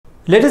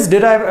Let us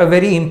derive a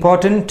very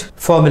important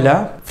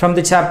formula from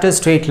the chapter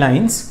straight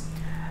lines.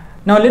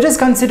 Now let us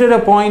consider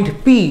a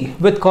point P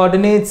with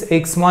coordinates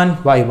x1,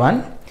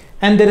 y1,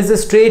 and there is a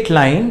straight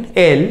line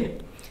L,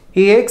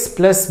 ax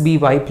plus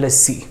by plus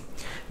c.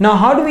 Now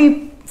how do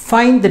we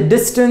find the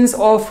distance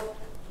of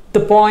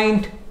the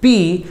point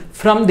P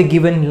from the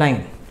given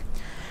line?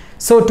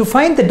 So to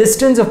find the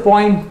distance of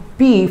point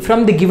P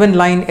from the given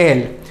line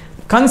L,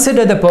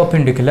 consider the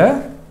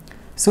perpendicular.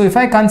 So if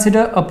I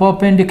consider a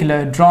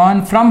perpendicular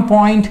drawn from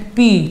point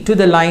P to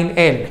the line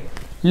L,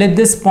 let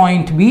this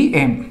point be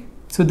M.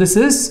 So this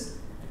is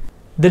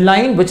the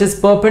line which is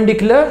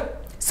perpendicular.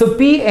 So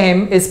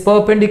PM is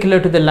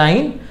perpendicular to the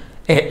line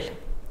L.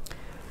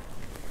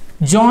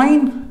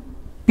 Join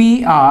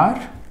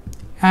PR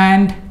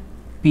and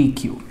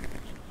PQ.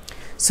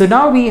 So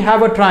now we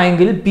have a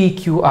triangle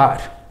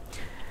PQR.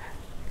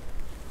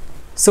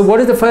 So what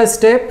is the first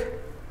step?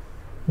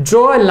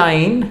 Draw a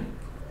line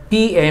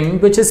PM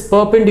which is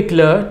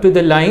perpendicular to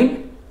the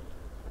line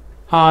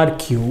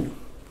RQ.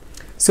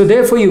 So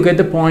therefore you get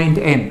the point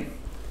M.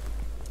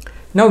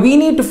 Now we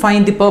need to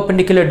find the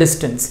perpendicular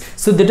distance.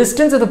 So the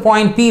distance of the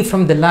point P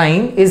from the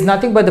line is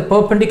nothing but the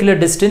perpendicular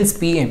distance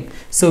PM.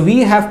 So we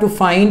have to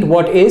find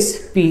what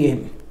is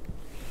PM.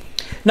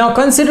 Now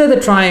consider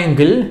the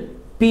triangle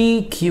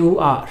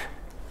PQR.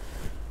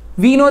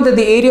 We know that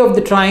the area of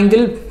the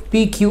triangle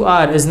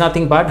PQR is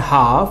nothing but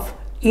half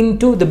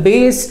into the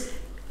base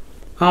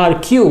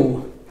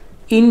RQ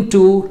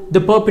into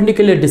the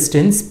perpendicular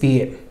distance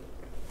PM.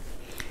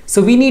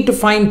 So we need to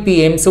find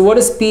PM. So what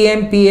is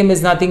PM? PM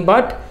is nothing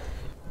but,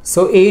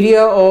 so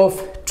area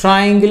of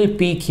triangle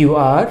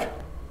PQR,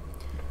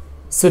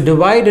 so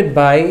divided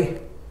by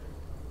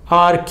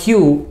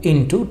RQ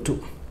into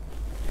 2.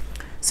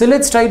 So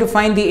let's try to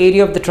find the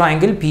area of the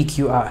triangle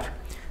PQR.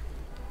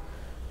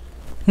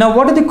 Now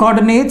what are the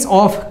coordinates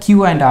of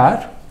Q and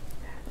R?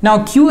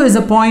 Now Q is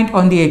a point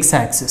on the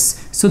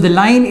x-axis. So the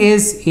line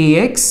is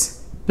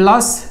AX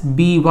plus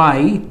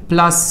BY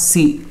plus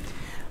C.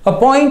 A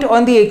point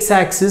on the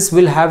x-axis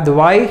will have the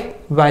y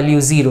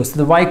value 0. So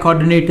the y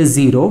coordinate is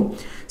 0.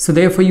 So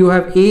therefore you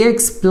have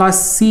AX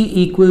plus C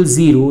equals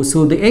 0.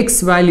 So the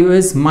x value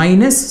is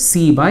minus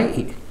C by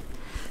A.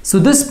 So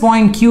this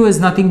point Q is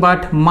nothing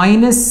but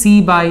minus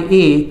C by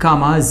A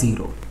comma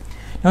 0.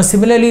 Now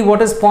similarly,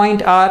 what is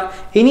point R?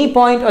 Any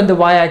point on the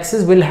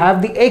y-axis will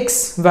have the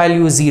x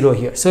value 0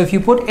 here. So if you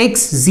put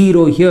x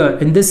 0 here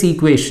in this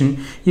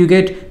equation, you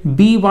get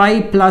by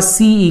plus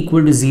c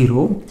equal to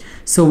 0.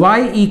 So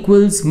y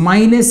equals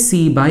minus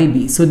c by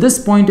b. So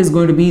this point is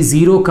going to be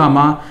 0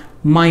 comma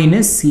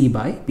minus c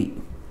by b.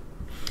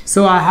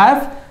 So I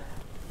have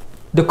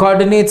the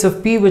coordinates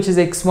of P which is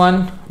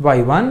x1,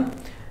 y1.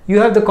 You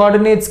have the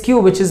coordinates Q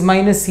which is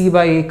minus c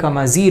by a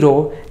comma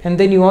 0, and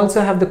then you also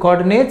have the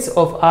coordinates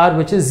of R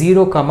which is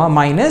 0 comma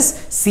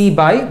minus c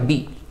by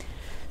b.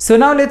 So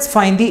now let's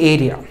find the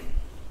area.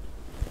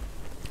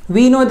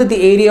 We know that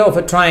the area of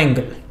a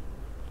triangle.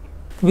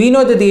 We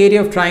know that the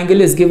area of triangle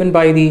is given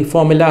by the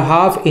formula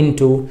half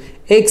into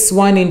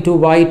x1 into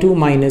y2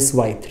 minus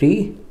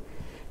y3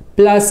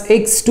 plus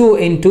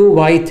x2 into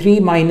y3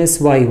 minus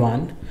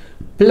y1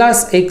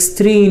 plus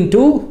x3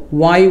 into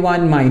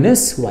y1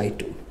 minus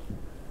y2.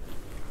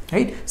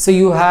 Right? So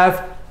you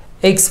have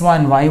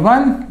x1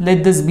 y1,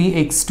 let this be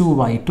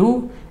x2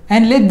 y2,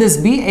 and let this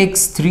be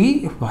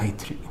x3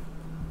 y3.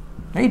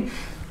 Right?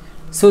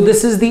 So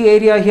this is the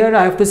area here.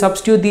 I have to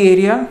substitute the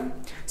area.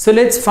 So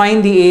let's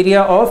find the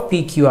area of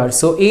PQR.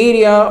 So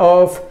area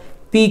of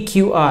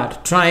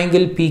PQR,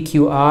 triangle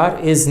PQR,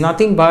 is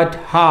nothing but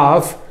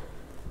half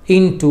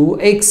into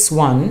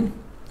x1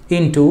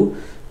 into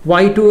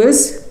y2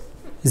 is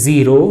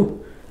 0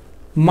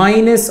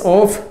 minus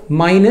of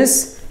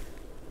minus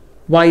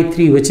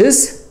y3 which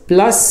is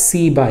plus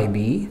c by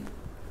b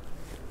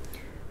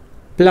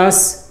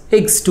plus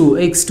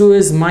x2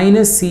 is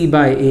minus c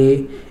by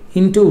a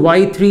into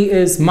y3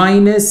 is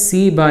minus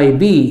c by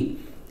b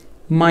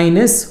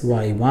minus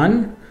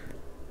y1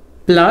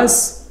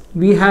 plus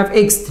we have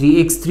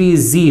x3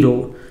 is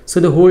 0,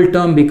 so the whole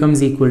term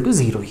becomes equal to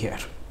 0 here.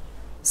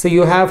 So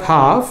you have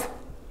half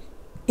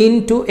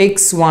into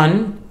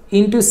x1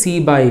 into c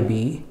by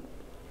b,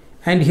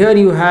 and here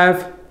you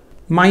have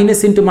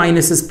minus into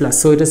minus is plus,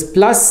 so it is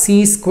plus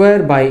c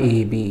square by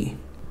ab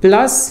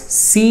plus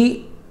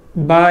c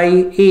by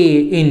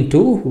a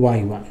into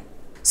y1.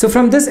 So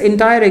from this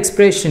entire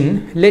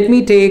expression, let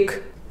me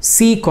take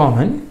c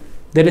common.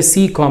 There is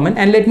c common,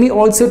 and let me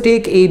also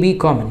take ab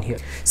common here.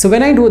 So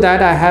when I do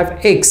that, I have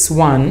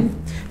x1.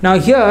 Now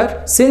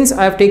here, since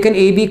I have taken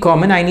ab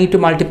common, I need to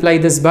multiply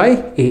this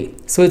by a.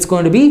 So it's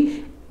going to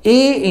be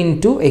a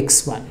into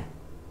x1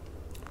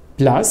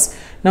 plus,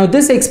 now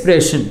this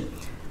expression,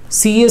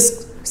 c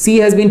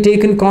has been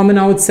taken common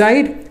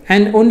outside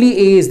and only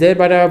a is there,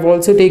 but I have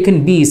also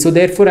taken b, so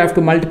therefore I have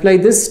to multiply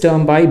this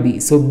term by b.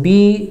 So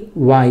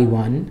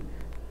by1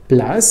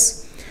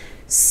 plus,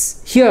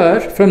 here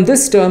from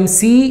this term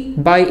c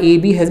by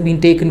ab has been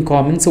taken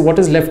common, so what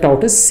is left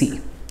out is c.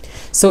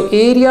 So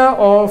area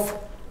of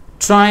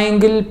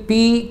triangle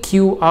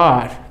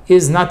PQR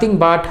is nothing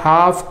but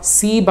half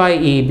c by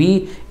ab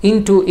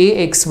into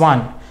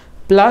ax1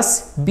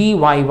 plus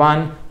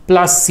by1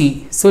 plus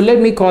c. So let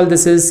me call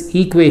this as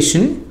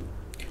equation.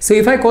 So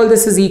if I call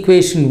this as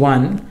equation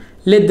 1,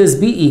 let this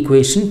be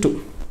equation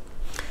 2.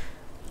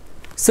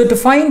 So to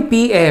find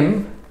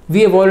PM,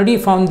 we have already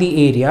found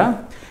the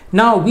area.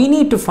 Now we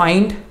need to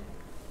find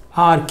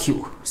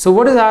RQ. So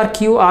what is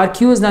RQ?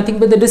 RQ is nothing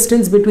but the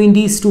distance between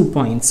these 2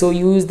 points. So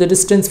use the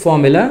distance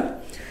formula,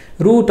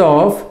 root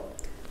of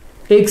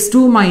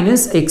x2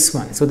 minus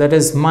x1. So that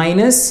is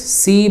minus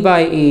c by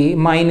a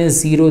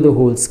minus 0 the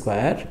whole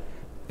square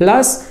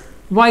plus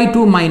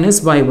y2 minus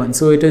y1.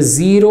 So it is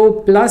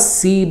 0 plus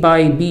c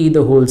by b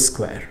the whole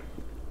square.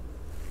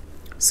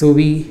 So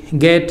we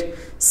get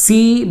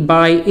c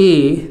by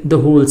a the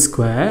whole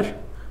square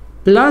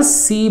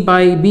plus c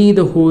by b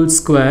the whole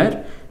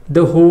square,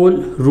 the whole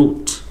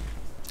root.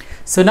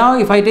 So now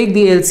if I take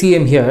the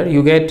LCM here,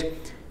 you get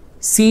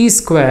c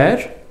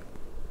square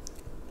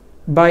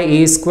by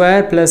a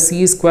square plus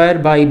c square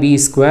by b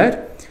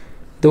square,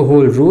 the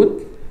whole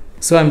root.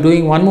 So I'm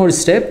doing one more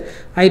step.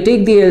 I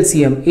take the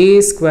LCM,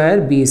 a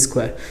square b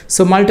square.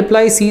 So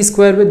multiply c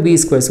square with b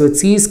square. So it's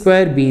c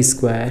square b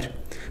square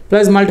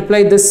plus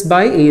multiply this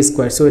by a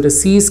square. So it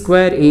is c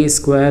square a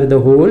square, the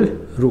whole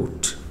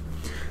root.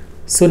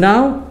 So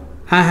now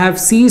I have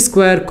c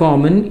square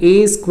common,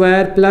 a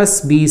square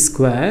plus b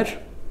square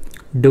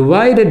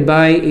divided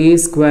by a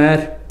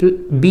square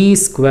b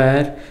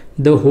square,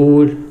 the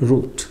whole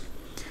root.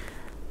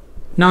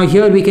 Now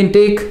here we can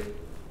take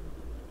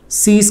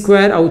c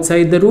square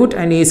outside the root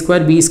and a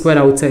square b square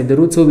outside the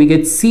root. So we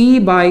get c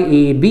by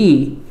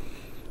ab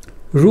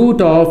root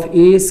of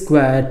a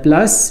square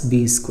plus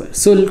b square.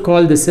 So we'll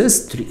call this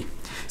as 3.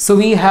 So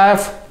we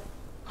have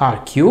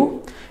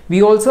RQ.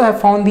 We also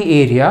have found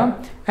the area.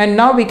 And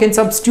now we can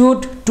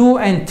substitute 2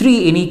 and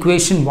 3 in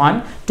equation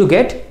 1 to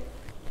get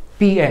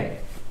PM.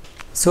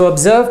 So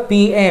observe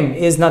PM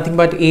is nothing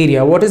but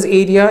area. What is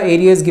area?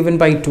 Area is given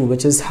by 2,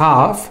 which is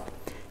half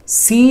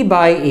c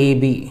by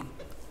AB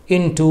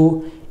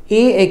into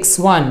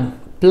AX1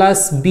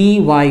 plus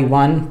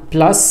BY1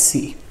 plus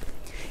C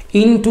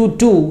into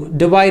 2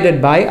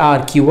 divided by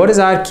RQ. What is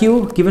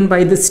RQ? Given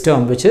by this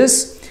term, which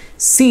is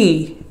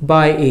C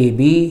by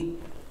AB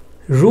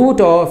root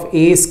of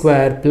A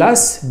square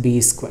plus B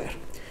square.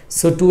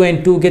 So 2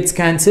 and 2 gets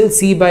cancelled,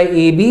 C by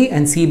AB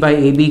and C by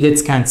AB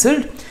gets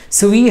cancelled.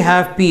 So we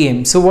have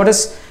PM. So what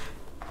is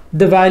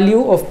the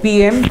value of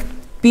PM?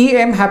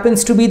 PM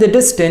happens to be the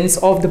distance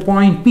of the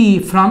point P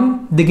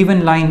from the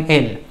given line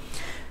L.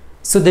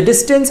 So the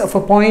distance of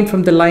a point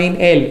from the line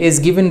L is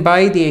given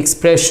by the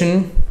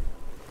expression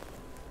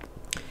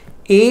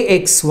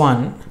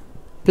AX1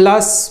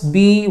 plus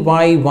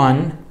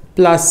BY1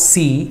 plus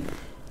C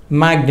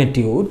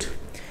magnitude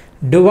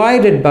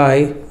divided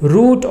by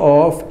root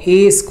of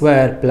A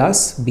square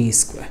plus B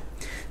square.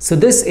 So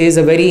this is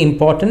a very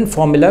important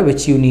formula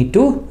which you need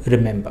to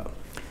remember.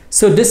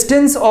 So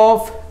distance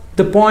of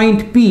the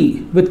point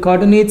P with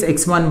coordinates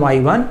x1,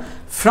 y1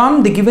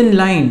 from the given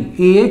line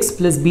AX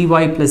plus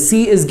BY plus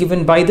C is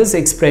given by this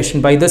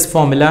expression, by this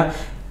formula,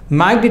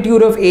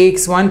 magnitude of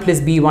AX1 plus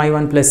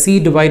BY1 plus C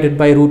divided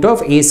by root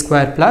of A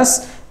square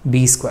plus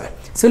B square.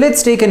 So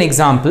let's take an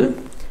example.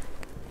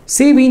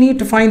 Say we need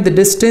to find the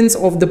distance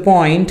of the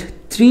point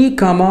 3,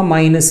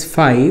 minus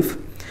 5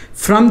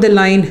 from the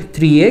line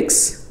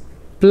 3x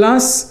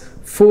plus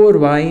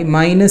 4y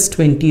minus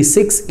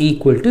 26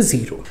 equal to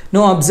 0.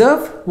 Now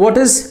observe what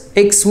is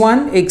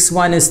x1.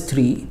 x1 is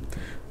 3,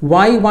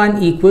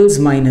 y1 equals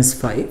minus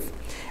 5,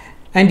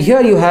 and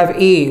here you have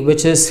a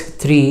which is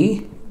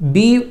 3,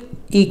 b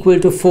equal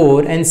to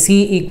 4 and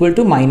c equal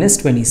to minus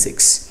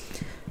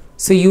 26.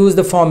 So use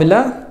the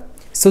formula.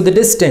 So the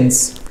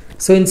distance,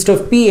 so instead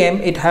of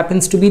PM it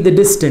happens to be the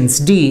distance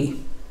d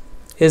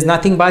is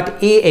nothing but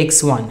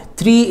ax1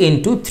 3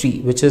 into 3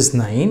 which is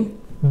 9,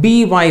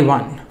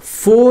 by1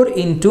 4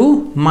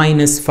 into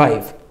minus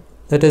 5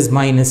 that is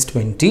minus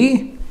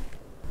 20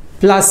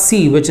 plus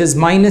c which is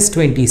minus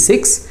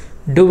 26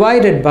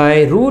 divided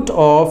by root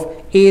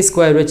of a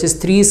square which is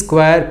 3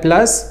 square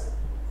plus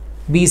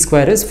b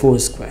square is 4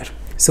 square.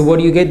 So what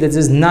do you get? This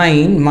is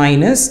 9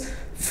 minus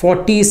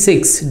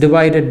 46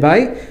 divided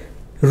by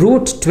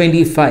root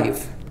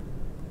 25.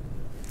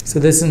 So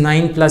this is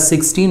 9 plus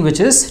 16 which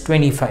is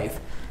 25.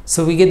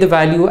 So we get the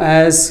value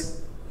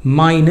as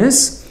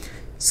minus,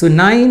 so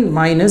 9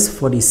 minus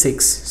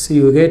 46. So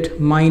you get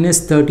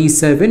minus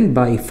 37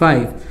 by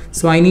 5.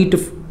 So I need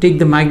to take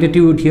the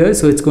magnitude here.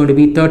 So it's going to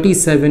be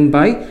 37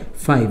 by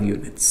 5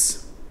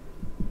 units.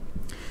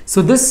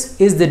 So this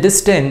is the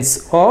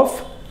distance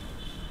of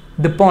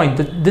the point.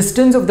 The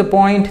distance of the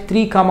point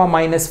 3,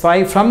 minus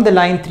 5 from the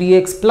line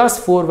 3x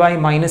plus 4y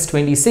minus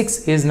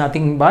 26 is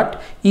nothing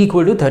but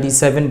equal to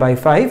 37 by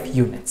 5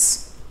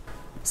 units.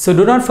 So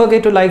do not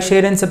forget to like,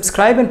 share and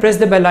subscribe and press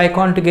the bell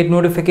icon to get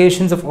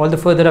notifications of all the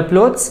further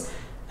uploads.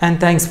 And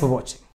thanks for watching.